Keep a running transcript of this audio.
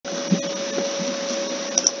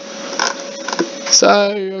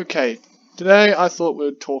Okay, today I thought we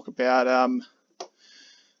would talk about,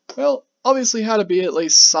 well, obviously how to be at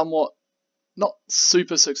least somewhat, not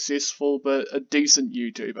super successful, but a decent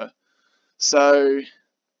YouTuber. So,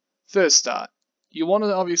 first start, you want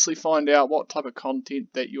to obviously find out what type of content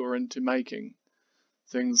that you're into making.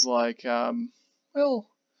 Things like, well,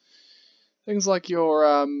 things like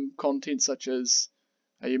your content such as,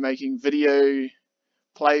 are you making video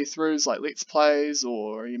playthroughs like Let's Plays,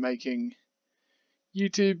 or are you making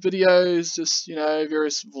YouTube videos, just,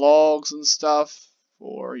 various vlogs and stuff,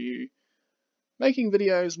 or are you making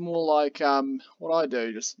videos more like what I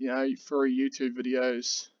do, just, for YouTube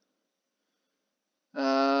videos,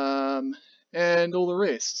 and all the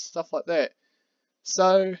rest, stuff like that.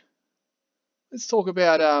 So, let's talk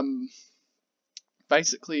about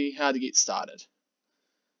basically how to get started.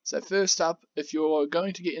 So first up, if you're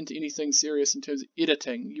going to get into anything serious in terms of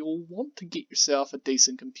editing, you'll want to get yourself a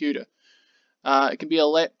decent computer. It can be a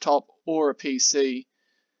laptop or a PC.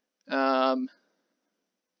 Yeah.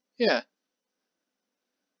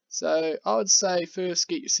 So I would say first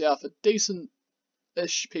get yourself a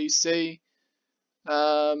decent-ish PC.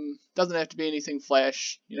 Doesn't have to be anything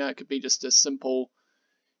flash. It could be just a simple,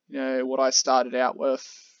 what I started out with,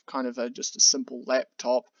 kind of just a simple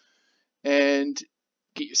laptop, and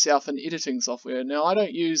get yourself an editing software. Now I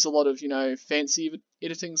don't use a lot of, fancy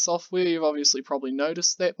editing software. You've obviously probably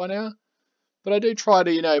noticed that by now. But I do try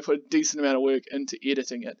to, put a decent amount of work into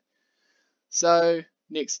editing it. So,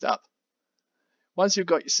 next up, once you've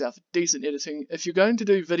got yourself a decent editing, if you're going to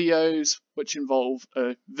do videos which involve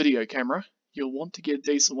a video camera, you'll want to get a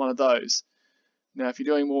decent one of those. Now, if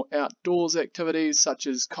you're doing more outdoors activities such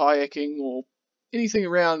as kayaking or anything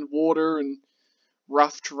around water and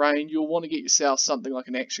rough terrain, you'll want to get yourself something like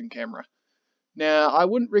an action camera. Now, I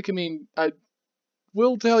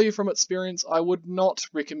will tell you from experience, I would not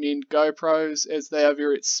recommend GoPros as they are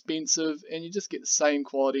very expensive and you just get the same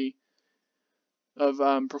quality of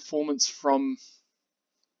performance from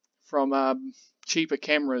cheaper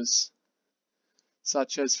cameras,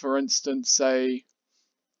 such as, for instance, a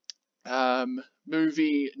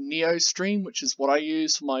movie Neo Stream, which is what I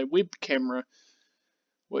use for my web camera,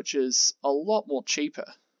 which is a lot more cheaper.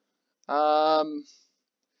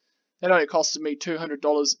 That only costed me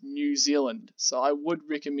 $200 New Zealand, so I would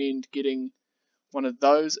recommend getting one of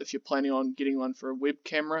those if you're planning on getting one for a web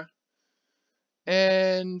camera.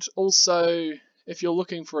 And also, if you're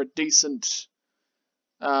looking for a decent,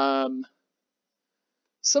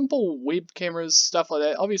 simple web cameras, stuff like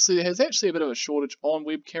that, obviously there's actually a bit of a shortage on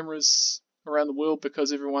web cameras around the world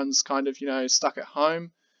because everyone's kind of, stuck at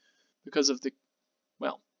home because of the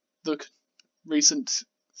recent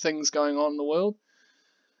things going on in the world.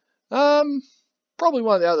 Probably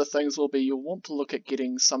one of the other things will be you'll want to look at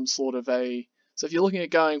getting some sort of so if you're looking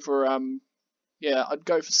at going for, I'd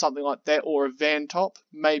go for something like that, or a van top,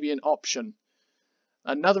 maybe an option.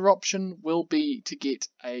 Another option will be to get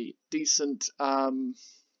a decent,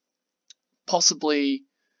 possibly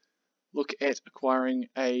look at acquiring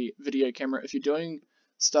a video camera if you're doing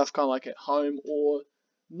stuff kind of like at home, or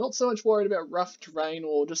not so much worried about rough terrain,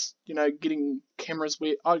 or just, getting cameras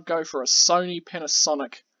where I'd go for a Sony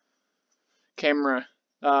Panasonic camera,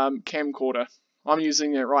 camcorder. I'm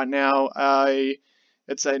using it right now.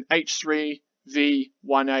 It's an H3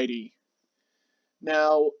 V180.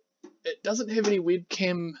 Now, it doesn't have any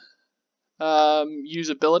webcam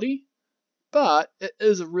usability, but it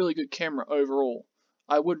is a really good camera overall.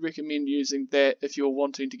 I would recommend using that if you're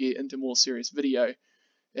wanting to get into more serious video.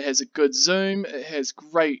 It has a good zoom, it has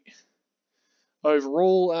great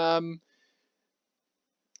overall.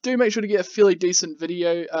 Do make sure to get a fairly decent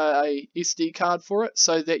video, a SD card for it,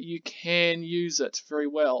 so that you can use it very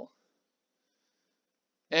well.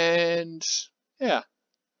 And yeah,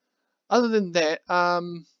 other than that,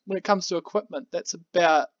 when it comes to equipment, that's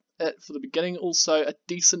about it for the beginning. Also, a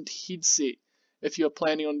decent headset if you're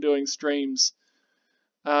planning on doing streams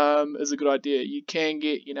is a good idea. You can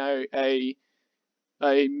get,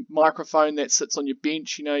 a microphone that sits on your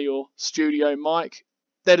bench, your studio mic.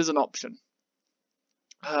 That is an option.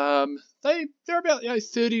 They're about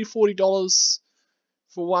 $30 to $40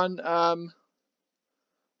 for one.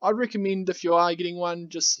 I'd recommend if you are getting one,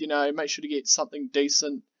 just make sure to get something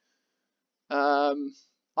decent. I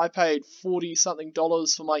paid $40 something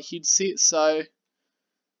for my headset, so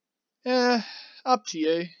yeah, up to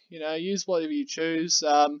you. Use whatever you choose.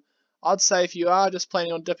 I'd say if you are just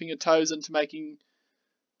planning on dipping your toes into making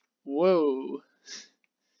YouTube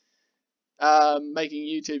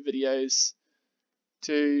videos,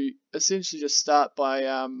 to essentially just start by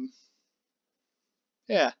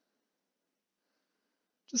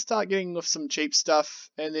just start getting with some cheap stuff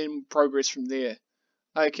and then progress from there.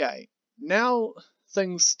 Okay, now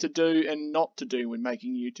things to do and not to do when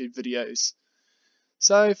making YouTube videos.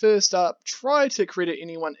 So first up, try to credit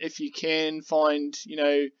anyone if you can. Find,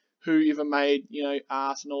 whoever made,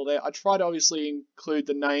 art and all that. I try to obviously include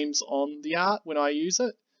the names on the art when I use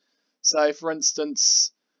it. So for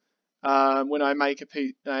instance, when I make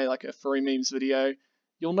like a furry memes video,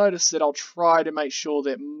 you'll notice that I'll try to make sure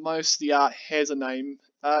that most of the art has a name.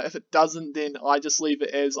 If it doesn't, then I just leave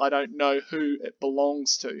it as I don't know who it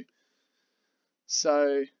belongs to.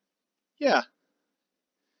 So, yeah.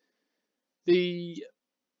 The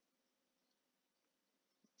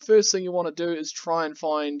first thing you want to do is try and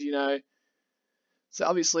find, so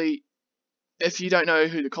obviously, if you don't know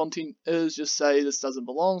who the content is, just say this doesn't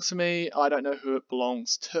belong to me, I don't know who it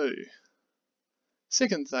belongs to.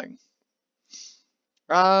 Second thing,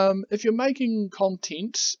 if you're making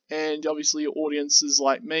content and obviously your audience is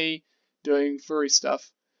like me doing furry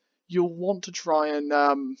stuff, you'll want to try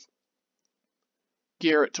and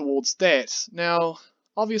gear it towards that. Now,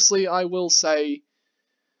 obviously I will say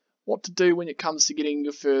what to do when it comes to getting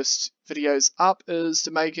your first videos up is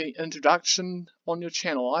to make an introduction on your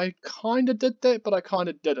channel. I kinda did that, but I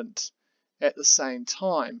kinda didn't at the same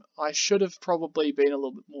time. I should have probably been a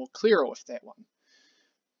little bit more clearer with that one.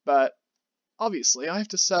 But obviously I have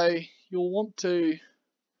to say you'll want to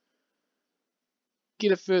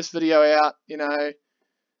get a first video out,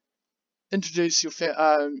 introduce your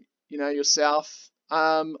yourself.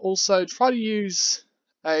 Also try to use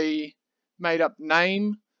a made up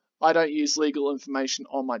name. I don't use legal information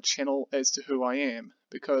on my channel as to who I am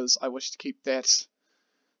because I wish to keep that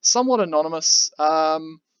somewhat anonymous.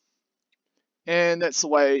 And that's the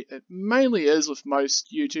way it mainly is with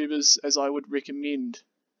most YouTubers, as I would recommend.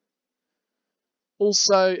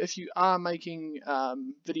 Also, if you are making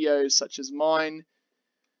videos such as mine,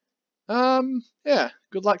 yeah,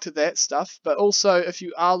 good luck to that stuff. But also, if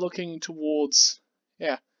you are looking towards,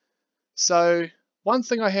 so one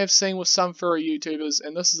thing I have seen with some furry YouTubers,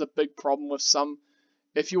 and this is a big problem with some,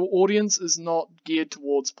 if your audience is not geared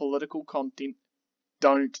towards political content,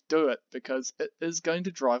 don't do it, because it is going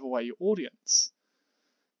to drive away your audience.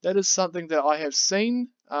 That is something that I have seen,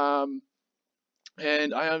 and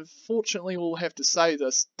I unfortunately will have to say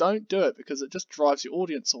this, don't do it, because it just drives your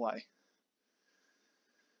audience away.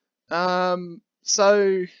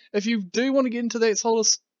 So if you do want to get into that sort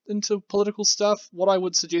of into political stuff, what I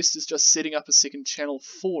would suggest is just setting up a second channel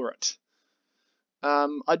for it.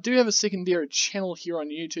 I do have a secondary channel here on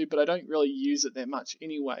YouTube, but I don't really use it that much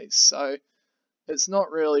anyway, so it's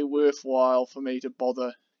not really worthwhile for me to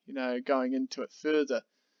bother, going into it further.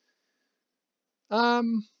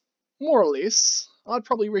 More or less, I'd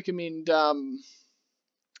probably recommend,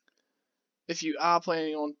 if you are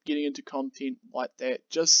planning on getting into content like that,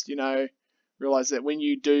 just, realize that when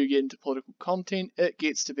you do get into political content, it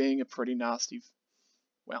gets to being a pretty nasty,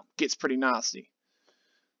 gets pretty nasty.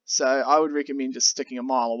 So I would recommend just sticking a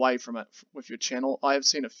mile away from it with your channel. I have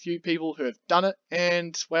seen a few people who have done it,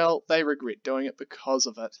 and, well, they regret doing it because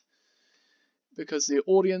of it. Because their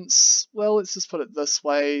audience, well, let's just put it this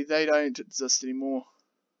way, they don't exist anymore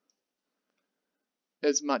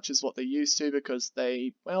as much as what they used to, because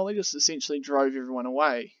they just essentially drove everyone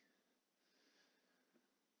away.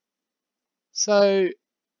 So,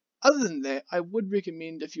 other than that, I would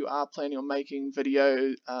recommend, if you are planning on making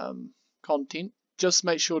video content, just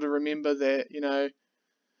make sure to remember that,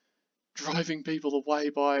 driving people away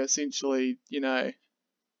by essentially,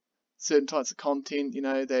 certain types of content,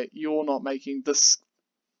 that you're not making this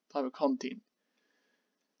type of content.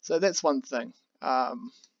 So that's one thing.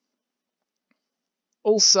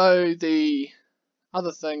 Also, the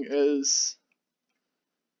other thing is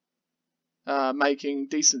making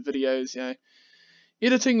decent videos,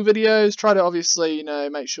 editing videos. Try to obviously,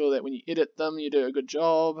 make sure that when you edit them, you do a good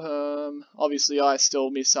job. Obviously, I still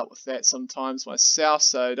mess up with that sometimes myself,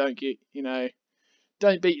 so don't beat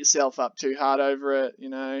yourself up too hard over it.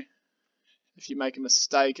 If you make a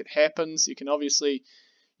mistake, it happens. You could always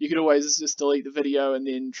just delete the video and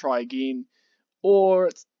then try again, or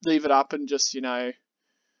leave it up and just, and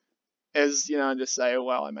just say, oh,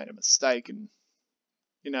 well, I made a mistake, and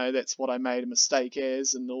that's what I made a mistake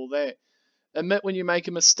as, and all that. Admit when you make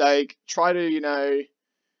a mistake. Try to,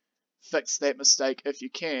 fix that mistake if you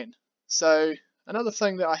can. So another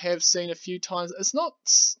thing that I have seen a few times, it's not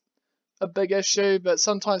a big issue, but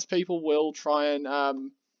sometimes people will try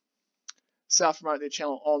and self-promote their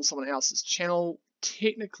channel on someone else's channel.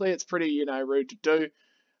 Technically, it's pretty, rude to do.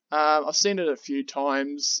 I've seen it a few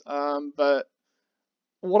times, but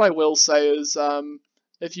what I will say is,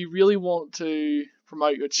 if you really want to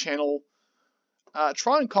promote your channel,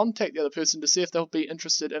 try and contact the other person to see if they'll be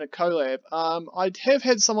interested in a collab. I have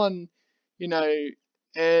had someone, you know,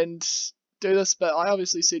 and do this, but I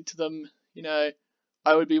obviously said to them, you know,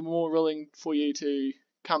 I would be more willing for you to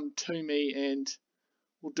come to me and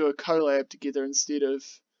we'll do a collab together instead of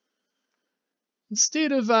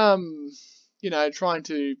you know, trying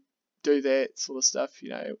to do that sort of stuff. You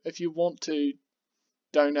know, if you want to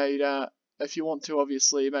donate, if you want to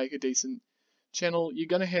obviously make a decent channel, you're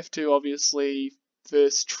gonna have to obviously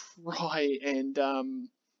first try and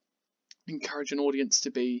encourage an audience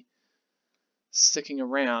to be sticking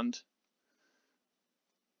around.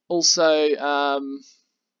 Also,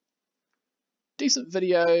 decent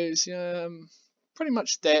videos, pretty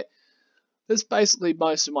much that. That's basically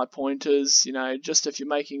most of my pointers. You know, just if you're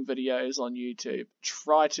making videos on YouTube,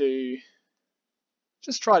 try to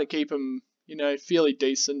keep them, you know, fairly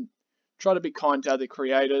decent. Try to be kind to other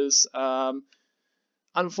creators.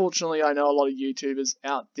 Unfortunately, I know a lot of YouTubers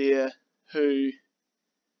out there who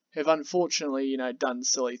have unfortunately, you know, done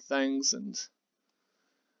silly things, and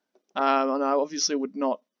I obviously would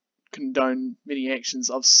not condone many actions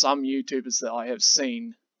of some YouTubers that I have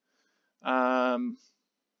seen.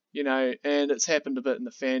 You know, and it's happened a bit in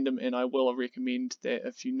the fandom, and I will recommend that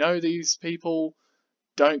if you know these people,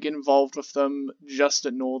 don't get involved with them, just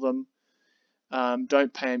ignore them.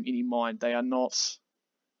 Don't pay them any mind. They are not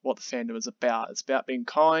what the fandom is about. It's about being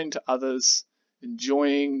kind to others,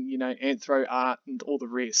 enjoying, you know, anthro art and all the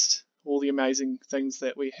rest, all the amazing things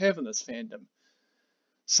that we have in this fandom.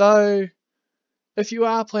 So, if you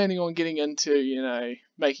are planning on getting into, you know,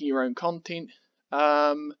 making your own content,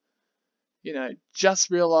 you know, just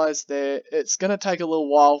realize that it's going to take a little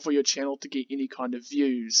while for your channel to get any kind of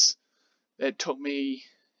views. It took me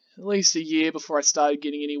at least a year before I started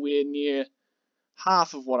getting anywhere near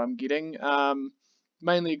half of what I'm getting,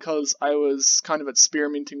 mainly because I was kind of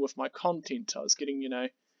experimenting with my content. I was getting, you know,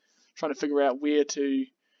 trying to figure out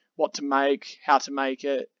what to make, how to make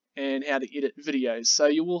it, and how to edit videos. So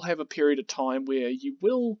you will have a period of time where you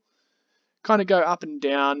will kind of go up and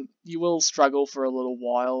down, you will struggle for a little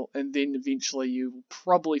while, and then eventually you will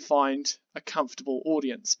probably find a comfortable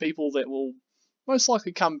audience, people that will most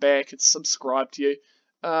likely come back and subscribe to you.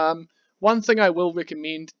 One thing I will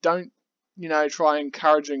recommend, don't, you know, try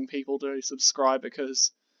encouraging people to subscribe,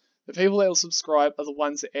 because the people that will subscribe are the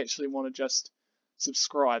ones that actually want to just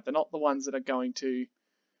subscribe. They're not the ones that are going to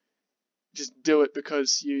just do it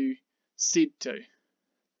because you said to.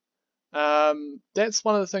 That's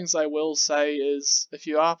one of the things I will say is, if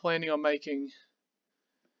you are planning on making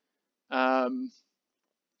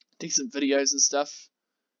decent videos and stuff,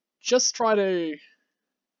 just try to,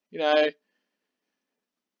 you know,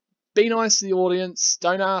 be nice to the audience.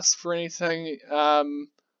 Don't ask for anything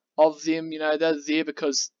of them. You know, they're there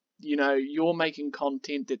because, you know, you're making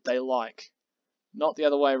content that they like, not the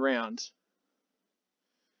other way around,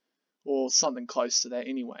 or something close to that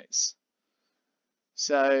anyways.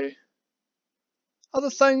 So, other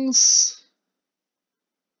things,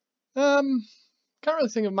 can't really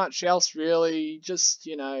think of much else really. Just,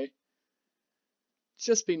 you know,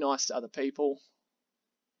 just be nice to other people.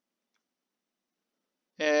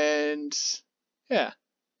 And yeah,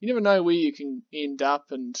 you never know where you can end up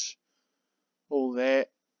and all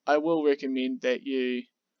that. I will recommend that you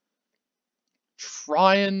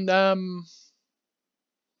try and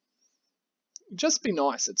just be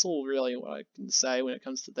nice. It's all really what I can say when it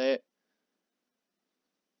comes to that.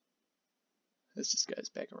 This just goes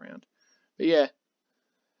back around. But yeah,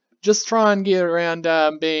 just try and get around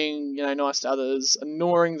being, you know, nice to others,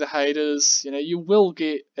 ignoring the haters. You know, you will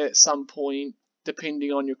get at some point,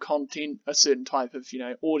 depending on your content, a certain type of, you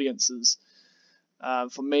know, audiences.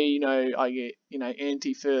 For me, you know, I get, you know,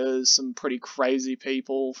 anti-furs, some pretty crazy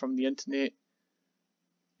people from the internet,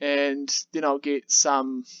 and then I'll get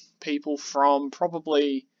some people from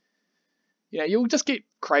probably, you know, you'll just get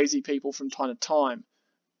crazy people from time to time.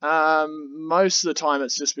 Most of the time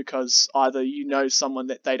it's just because either you know someone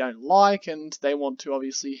that they don't like and they want to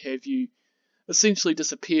obviously have you essentially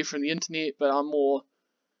disappear from the internet, but the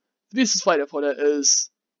best way to put it is,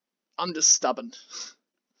 I'm just stubborn.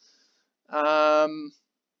 Yeah.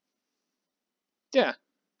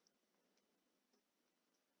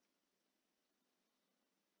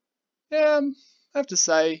 Yeah, I have to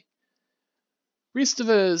say, rest of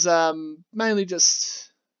it is mainly just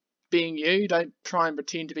being you. Don't try and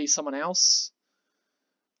pretend to be someone else.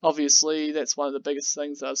 Obviously, that's one of the biggest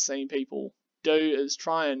things that I've seen people do, is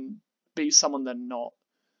try and be someone they're not.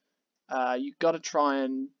 You've got to try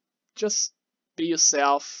and just be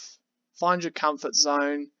yourself, find your comfort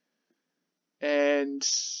zone, and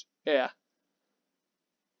yeah.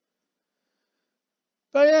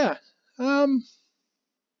 But yeah,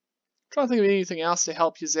 trying to think of anything else to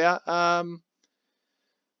help you out.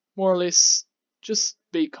 More or less, just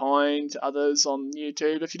be kind to others on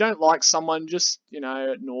YouTube. If you don't like someone, just,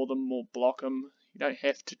 ignore them or block them. You don't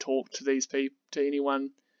have to talk to these people, to anyone,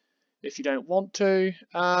 if you don't want to.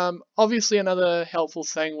 Obviously, another helpful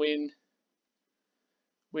thing when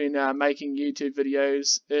making YouTube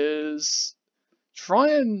videos is try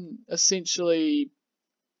and essentially,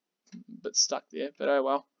 a bit stuck there, but oh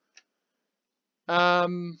well.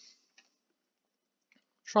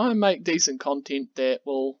 Try and make decent content that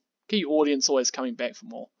will keep your audience always coming back for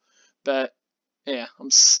more. But yeah, I'm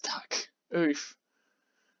stuck. Oof.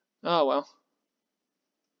 Oh well.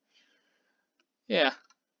 Yeah.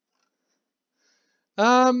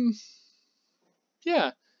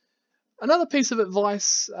 Yeah. Another piece of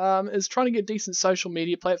advice is trying to get decent social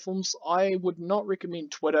media platforms. I would not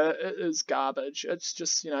recommend Twitter. It is garbage. It's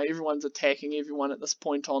just, everyone's attacking everyone at this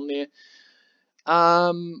point on there.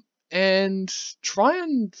 And try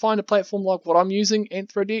and find a platform like what I'm using,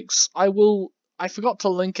 Anthrodex. I forgot to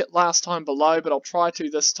link it last time below, but I'll try to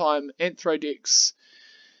this time. Anthrodex.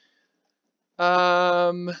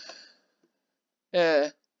 Yeah.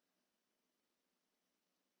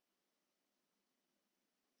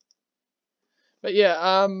 But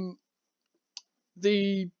yeah,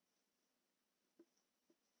 the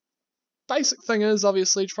basic thing is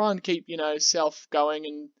obviously try and keep, self going,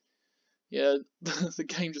 and yeah, the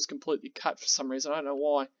game just completely cut for some reason. I don't know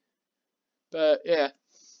why. But yeah,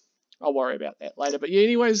 I'll worry about that later. But yeah,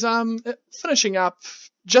 anyways, finishing up,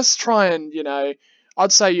 just try and,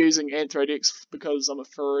 I'd say using Anthrodex because I'm a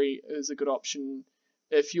furry is a good option.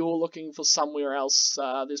 If you're looking for somewhere else,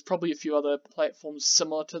 there's probably a few other platforms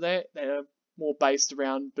similar to that are more based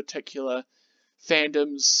around particular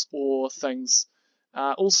fandoms or things.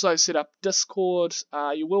 Also set up Discord.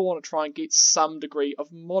 You will want to try and get some degree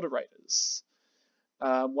of moderators.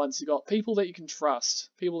 Once you've got people that you can trust,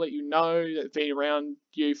 people that you know that have been around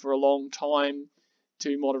you for a long time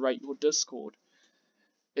to moderate your Discord,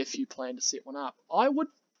 if you plan to set one up. I would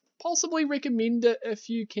possibly recommend it if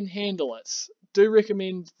you can handle it. Do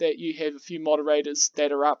recommend that you have a few moderators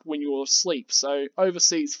that are up when you're asleep, so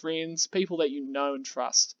overseas friends, people that you know and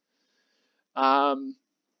trust.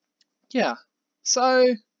 Yeah,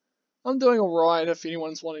 so I'm doing alright if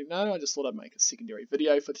anyone's wanting to know. I just thought I'd make a secondary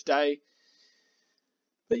video for today.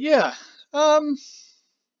 But yeah,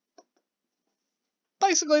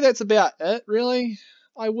 basically that's about it, really.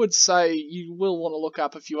 I would say you will want to look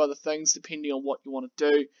up a few other things depending on what you want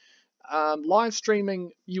to do. Live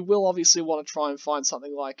streaming, you will obviously want to try and find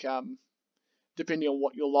something like, depending on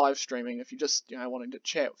what you're live streaming, if you're just, wanting to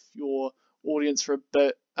chat with your audience for a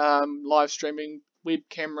bit, live streaming, web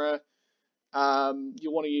camera,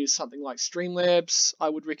 you want to use something like Streamlabs. I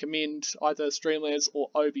would recommend either Streamlabs or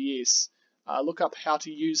OBS. Look up how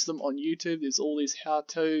to use them on YouTube. There's all these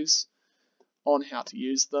how-tos on how to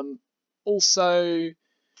use them. Also,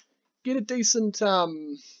 get a decent,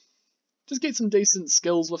 just get some decent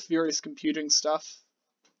skills with various computing stuff.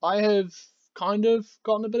 I have kind of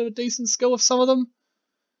gotten a bit of a decent skill with some of them.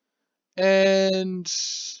 And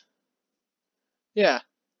yeah.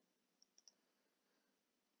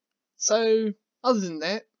 So, other than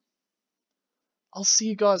that, I'll see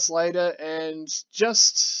you guys later, and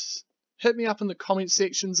just hit me up in the comment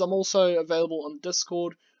sections. I'm also available on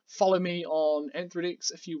Discord. Follow me on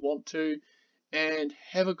Anthrodex if you want to, and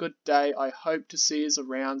have a good day. I hope to see you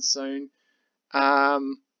around soon.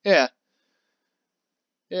 Yeah,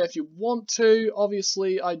 if you want to,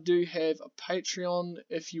 obviously I do have a Patreon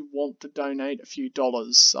if you want to donate a few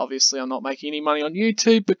dollars. Obviously I'm not making any money on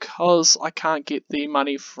YouTube because I can't get the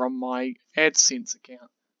money from my AdSense account.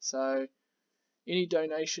 So any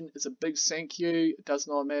donation is a big thank you. It does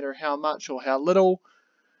not matter how much or how little.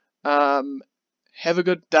 Have a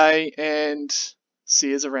good day and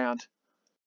see you around.